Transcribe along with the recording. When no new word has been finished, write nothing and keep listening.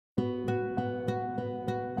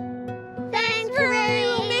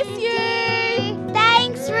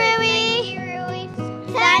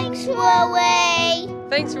Rooey.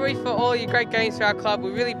 Thanks, Rooey, for all your great games for our club.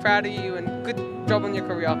 We're really proud of you and good job on your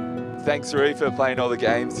career. Thanks, Rooey, for playing all the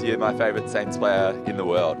games. You're my favourite Saints player in the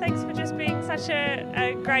world. Thanks for just being such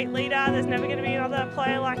a great leader. There's never going to be another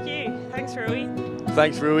player like you. Thanks, Rooey.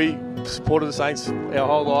 Thanks, Rooey. Supported the Saints our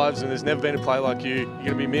whole lives, and there's never been a player like you. You're going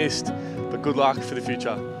to be missed, but good luck for the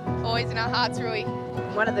future. Always in our hearts, Rooey.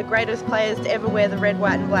 One of the greatest players to ever wear the red,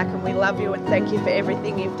 white and black, and we love you and thank you for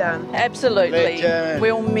everything you've done. Absolutely. Legend.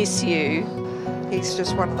 We'll miss you. He's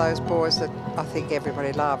just one of those boys that I think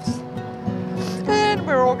everybody loves. And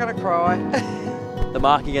we're all going to cry. The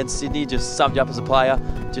mark against Sydney just summed you up as a player.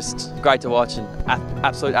 Just great to watch and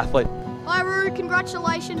absolute athlete. Hi Roo,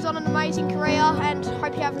 congratulations on an amazing career and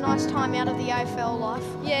hope you have a nice time out of the AFL life.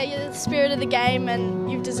 Yeah, you're the spirit of the game and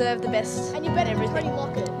you deserve the best. And you better everything.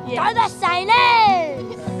 Lock it. Yeah. Go the Saints!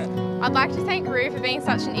 I'd like to thank Roo for being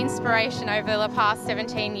such an inspiration over the past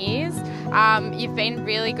 17 years. You've been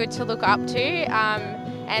really good to look up to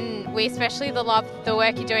and we especially love the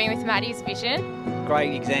work you're doing with Maddie's vision.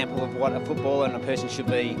 Great example of what a footballer and a person should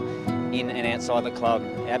be in and outside the club.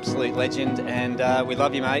 Absolute legend, and we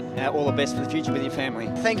love you, mate. All the best for the future with your family.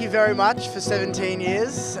 Thank you very much for 17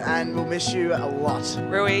 years, and we'll miss you a lot.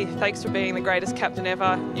 Rooey, thanks for being the greatest captain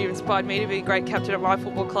ever. You inspired me to be a great captain at my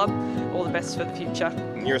football club. All the best for the future.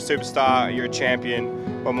 You're a superstar, you're a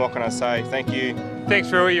champion. What more can I say? Thank you. Thanks,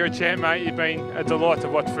 Rooey. You're a champ, mate. You've been a delight to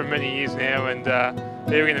watch for many years now, and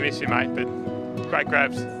we're going to miss you, mate, but great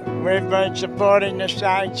grabs. We've been supporting the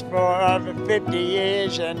Saints for over 50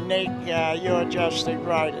 years, and Nick, you're just the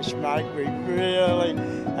greatest, mate. We really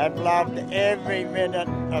have loved every minute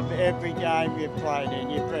of every game you've played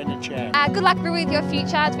in. You've been a champ. Good luck, Rooey, with your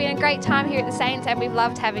future. It's been a great time here at the Saints and we've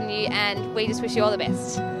loved having you and we just wish you all the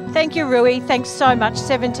best. Thank you, Rooey. Thanks so much.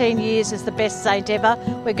 17 years is the best Saint ever.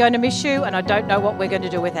 We're going to miss you and I don't know what we're going to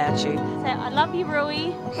do without you. So I love you,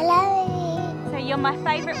 Rooey. Hello. So you're my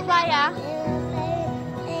favourite player.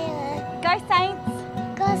 Go Saints.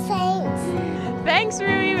 Go Saints. Thanks,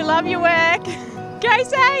 Rooey. We love your work. Go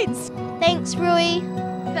Saints. Thanks, Rooey.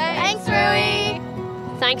 Thanks, Rooey.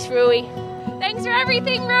 Thanks, Rooey. Thanks for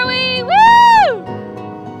everything, Rooey. Woo!